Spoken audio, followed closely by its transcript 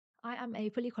I am a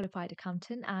fully qualified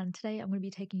accountant, and today I'm going to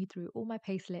be taking you through all my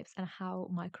payslips and how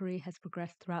my career has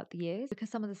progressed throughout the years. Because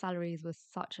some of the salaries was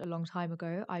such a long time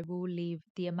ago, I will leave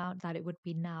the amount that it would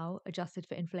be now adjusted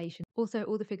for inflation. Also,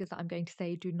 all the figures that I'm going to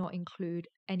say do not include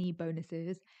any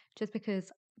bonuses, just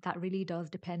because that really does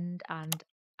depend, and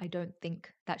I don't think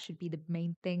that should be the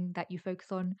main thing that you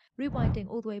focus on. Rewinding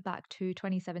all the way back to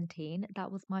 2017,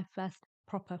 that was my first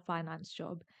proper finance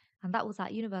job, and that was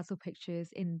at Universal Pictures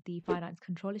in the finance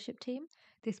controllership team.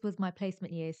 This was my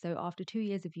placement year, so after 2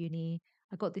 years of uni,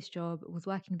 I got this job, was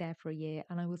working there for a year,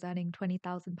 and I was earning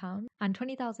 £20,000. And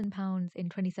 £20,000 in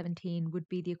 2017 would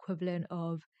be the equivalent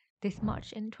of this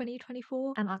much in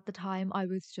 2024. And at the time, I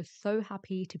was just so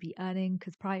happy to be earning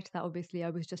because prior to that, obviously,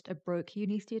 I was just a broke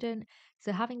uni student.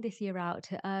 So having this year out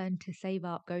to earn, to save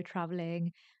up, go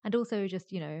traveling, and also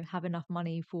just, have enough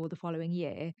money for the following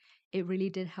year, it really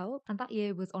did help. And that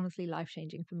year was honestly life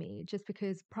changing for me, just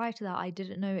because prior to that, I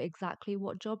didn't know exactly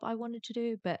what job I wanted to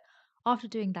do. But after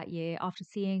doing that year, after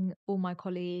seeing all my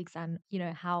colleagues and,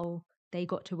 how they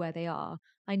got to where they are,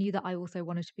 I knew that I also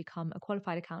wanted to become a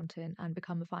qualified accountant and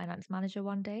become a finance manager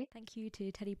one day. Thank you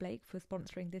to Teddy Blake for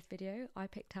sponsoring this video. I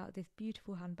picked out this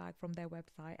beautiful handbag from their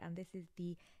website, and this is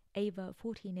the Ava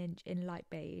 14-inch in light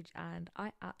beige, and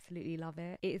I absolutely love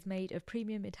it. It is made of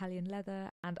premium Italian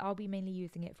leather, and I'll be mainly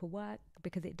using it for work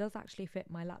because it does actually fit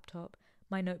my laptop,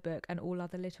 my notebook, and all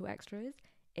other little extras.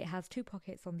 It has two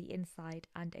pockets on the inside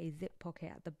and a zip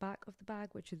pocket at the back of the bag,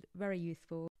 which is very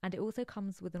useful. And it also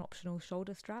comes with an optional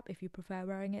shoulder strap if you prefer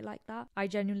wearing it like that. I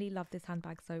genuinely love this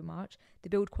handbag so much. The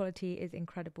build quality is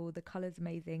incredible, the colour's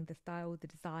amazing, the style, the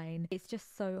design, it's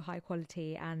just so high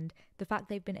quality, and the fact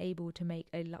they've been able to make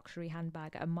a luxury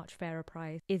handbag at a much fairer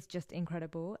price is just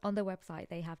incredible. On their website,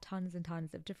 they have tons and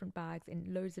tons of different bags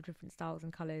in loads of different styles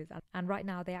and colours, and right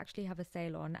now they actually have a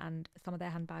sale on, and some of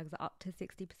their handbags are up to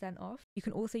 60% off. You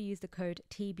can also use the code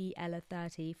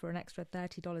TBELLA30 for an extra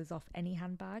 $30 off any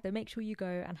handbag, so make sure you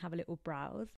go and have a little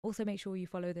browse. Also make sure you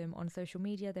follow them on social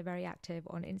media. They're very active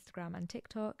on Instagram and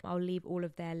TikTok. I'll leave all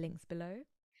of their links below.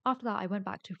 After that, I went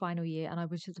back to final year and I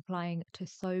was just applying to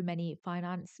so many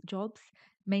finance jobs,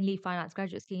 mainly finance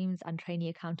graduate schemes and trainee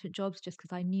accountant jobs, just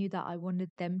because I knew that I wanted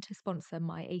them to sponsor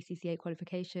my ACCA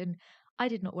qualification. I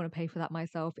did not want to pay for that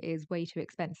myself. It is way too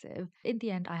expensive. In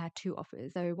the end, I had two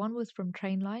offers. So one was from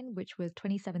Trainline, which was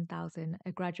 27,000,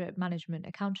 a graduate management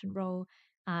accountant role,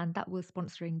 and that was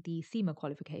sponsoring the SEMA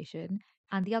qualification.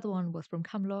 And the other one was from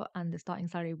Camelot, and the starting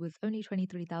salary was only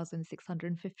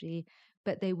 23,650,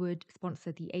 but they would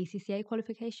sponsor the ACCA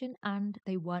qualification, and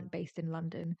they weren't based in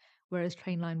London, whereas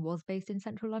Trainline was based in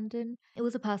central London. It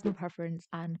was a personal preference,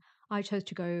 and I chose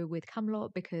to go with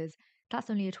Camelot because that's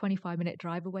only a 25-minute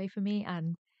drive away for me,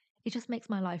 and it just makes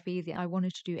my life easier. I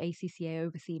wanted to do ACCA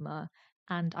over SEMA,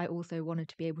 and I also wanted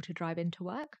to be able to drive into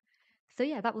work. So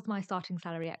yeah, that was my starting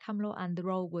salary at Camelot, and the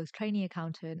role was trainee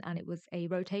accountant, and it was a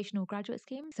rotational graduate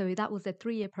scheme. So that was a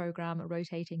 3-year program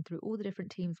rotating through all the different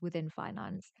teams within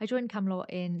finance. I joined Camelot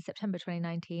in September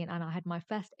 2019, and I had my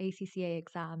first ACCA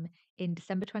exam in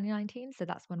December 2019. So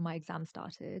that's when my exam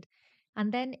started.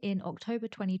 And then in October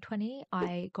 2020,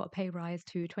 I got a pay rise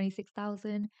to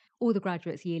 26,000. All the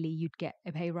graduates yearly, you'd get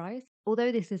a pay rise.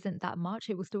 Although this isn't that much,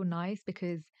 it was still nice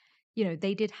because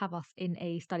they did have us in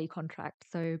a study contract.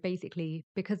 So basically,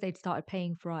 because they'd started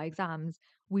paying for our exams,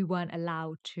 we weren't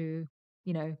allowed to,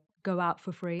 go out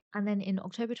for free. And then in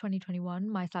October 2021,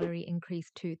 my salary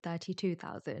increased to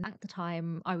 32,000. At the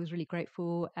time, I was really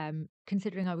grateful.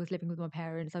 Considering I was living with my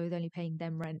parents, I was only paying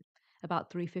them rent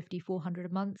about 350, 400 a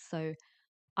month. So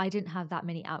I didn't have that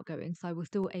many outgoings, so I was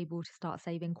still able to start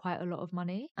saving quite a lot of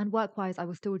money. And work-wise, I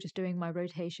was still just doing my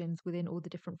rotations within all the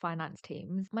different finance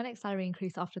teams. My next salary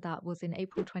increase after that was in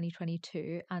April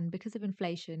 2022, and because of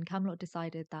inflation, Camelot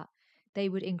decided that they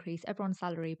would increase everyone's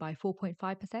salary by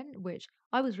 4.5%, which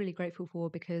I was really grateful for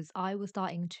because I was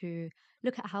starting to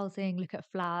look at housing, look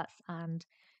at flats, and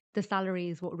the salary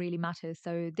is what really matters.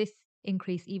 So this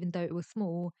increase, even though it was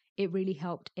small, it really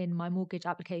helped in my mortgage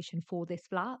application for this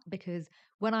flat because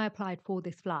when I applied for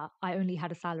this flat, I only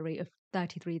had a salary of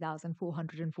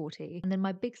 33,440. And then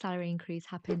my big salary increase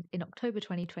happened in October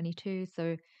 2022.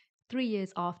 So 3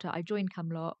 years after I joined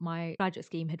Camelot, my graduate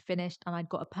scheme had finished and I'd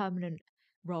got a permanent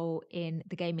role in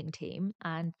the gaming team.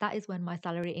 And that is when my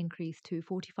salary increased to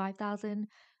 45,000.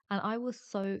 And I was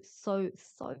so, so,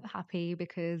 so happy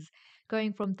because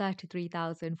going from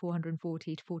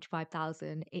 33,440 to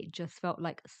 45,000, it just felt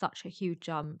like such a huge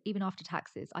jump. Even after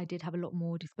taxes, I did have a lot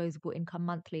more disposable income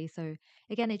monthly. So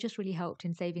again, it just really helped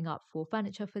in saving up for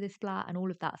furniture for this flat and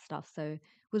all of that stuff. So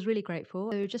was really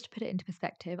grateful. So just to put it into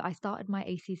perspective, I started my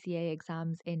ACCA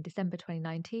exams in December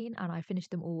 2019 and I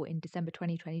finished them all in December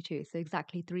 2022. So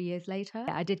exactly 3 years later,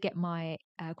 I did get my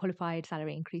qualified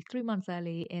salary increase 3 months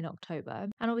early in October.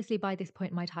 And obviously by this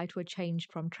point, my title had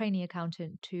changed from trainee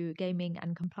accountant to gaming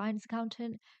and compliance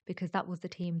accountant because that was the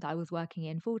team that I was working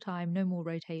in full time, no more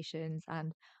rotations.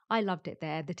 And I loved it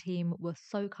there. The team was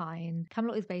so kind.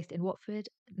 Camelot is based in Watford,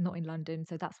 not in London.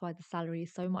 So that's why the salary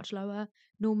is so much lower.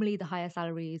 Normally, the higher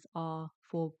salaries are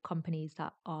for companies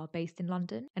that are based in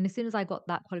London. And as soon as I got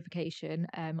that qualification,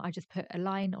 I just put a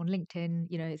line on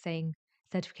LinkedIn, saying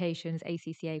certifications,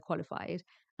 ACCA qualified.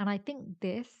 And I think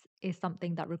this is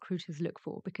something that recruiters look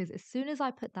for because as soon as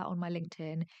I put that on my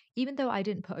LinkedIn, even though I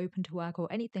didn't put open to work or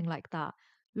anything like that,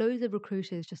 loads of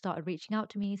recruiters just started reaching out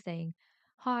to me saying,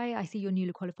 "Hi, I see you're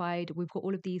newly qualified. We've got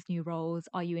all of these new roles.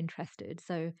 Are you interested?"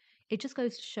 So it just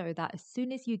goes to show that as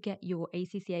soon as you get your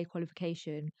ACCA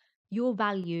qualification, your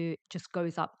value just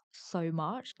goes up so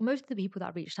much. Most of the people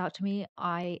that reached out to me,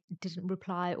 I didn't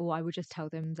reply, or I would just tell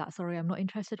them that, sorry, I'm not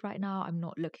interested right now. I'm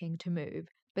not looking to move.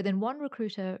 But then one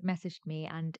recruiter messaged me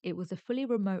and it was a fully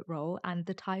remote role and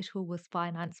the title was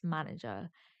finance manager.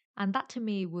 And that to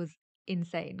me was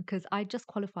insane because I just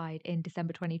qualified in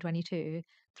December 2022.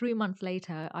 3 months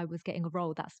later, I was getting a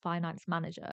role that's finance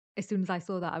manager. As soon as I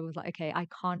saw that, I was like, okay, I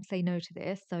can't say no to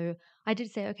this. So I did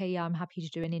say, okay, yeah, I'm happy to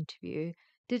do an interview.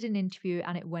 Did an interview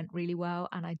and it went really well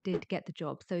and I did get the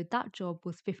job. So that job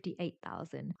was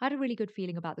 58,000. I had a really good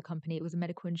feeling about the company. It was a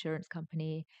medical insurance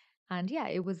company. And yeah,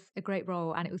 it was a great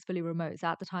role and it was fully remote. So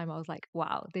at the time I was like,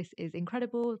 wow, this is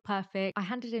incredible, perfect. I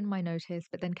handed in my notice,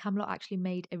 but then Camelot actually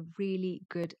made a really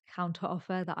good counter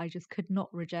offer that I just could not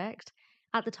reject.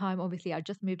 At the time, obviously, I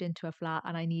just moved into a flat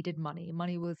and I needed money.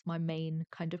 Money was my main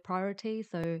kind of priority.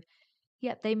 So,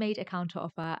 yep, they made a counter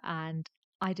offer and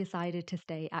I decided to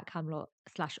stay at Camelot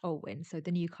slash Allwyn, so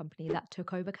the new company that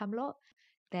took over Camelot.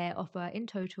 Their offer in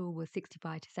total was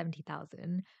 65 to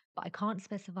 70,000, but I can't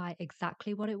specify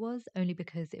exactly what it was, only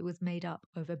because it was made up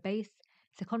of a base,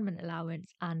 secondment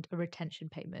allowance, and a retention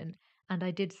payment. And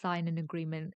I did sign an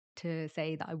agreement to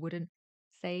say that I wouldn't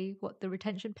say what the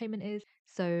retention payment is.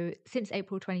 So since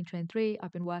April 2023,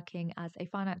 I've been working as a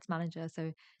finance manager.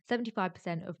 So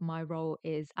 75% of my role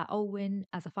is at Allwyn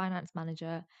as a finance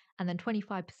manager, and then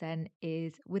 25%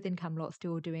 is within Camelot,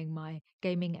 still doing my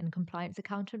gaming and compliance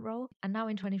accountant role. And now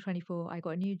in 2024, I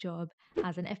got a new job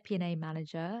as an FP&A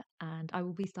manager, and I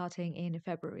will be starting in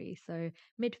February. So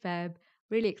mid Feb,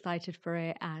 really excited for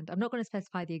it. And I'm not going to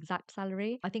specify the exact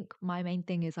salary. I think my main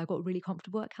thing is I got really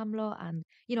comfortable at Camelot, and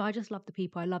I just love the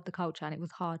people, I love the culture, and it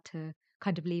was hard to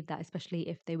kind of leave that, especially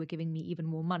if they were giving me even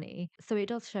more money. So it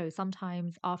does show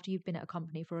sometimes after you've been at a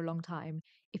company for a long time,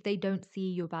 if they don't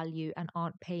see your value and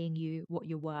aren't paying you what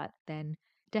you're worth, then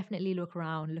definitely look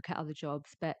around, look at other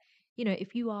jobs. But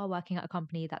if you are working at a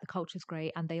company that the culture's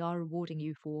great and they are rewarding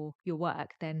you for your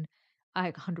work, then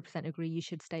I 100% agree you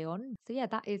should stay on. So yeah,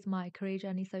 that is my career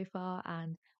journey so far,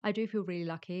 and I do feel really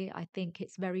lucky. I think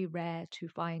it's very rare to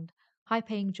find high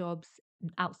paying jobs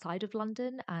outside of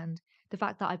London, and the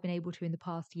fact that I've been able to in the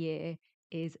past year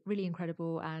is really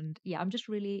incredible. And yeah, I'm just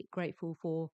really grateful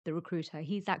for the recruiter.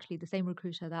 He's actually the same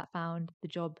recruiter that found the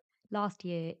job last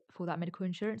year for that medical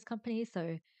insurance company.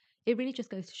 So it really just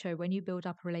goes to show when you build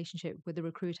up a relationship with the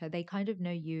recruiter, they kind of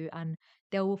know you and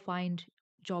they will find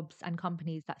jobs and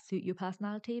companies that suit your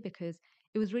personality, because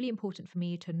it was really important for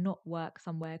me to not work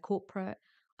somewhere corporate.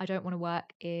 I don't want to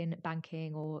work in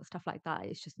banking or stuff like that.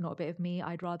 It's just not a bit of me.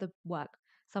 I'd rather work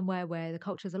somewhere where the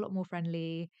culture is a lot more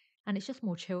friendly and it's just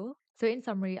more chill. So, in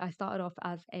summary, I started off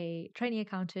as a trainee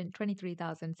accountant,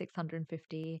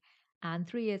 23,650. And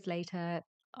 3 years later,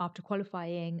 after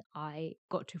qualifying, I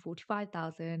got to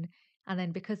 45,000. And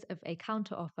then because of a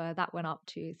counter offer, that went up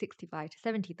to 65 to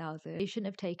 70,000. It shouldn't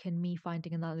have taken me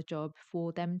finding another job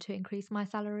for them to increase my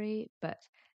salary. But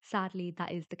sadly,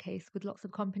 that is the case with lots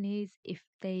of companies. If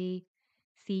they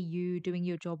see you doing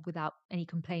your job without any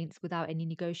complaints, without any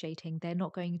negotiating, they're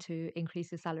not going to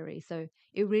increase your salary. So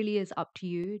it really is up to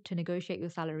you to negotiate your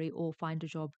salary or find a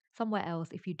job somewhere else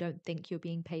if you don't think you're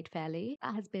being paid fairly.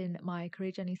 That has been my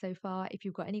career journey so far. If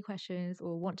you've got any questions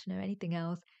or want to know anything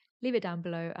else, leave it down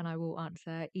below and I will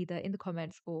answer either in the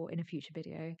comments or in a future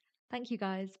video. Thank you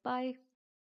guys. Bye.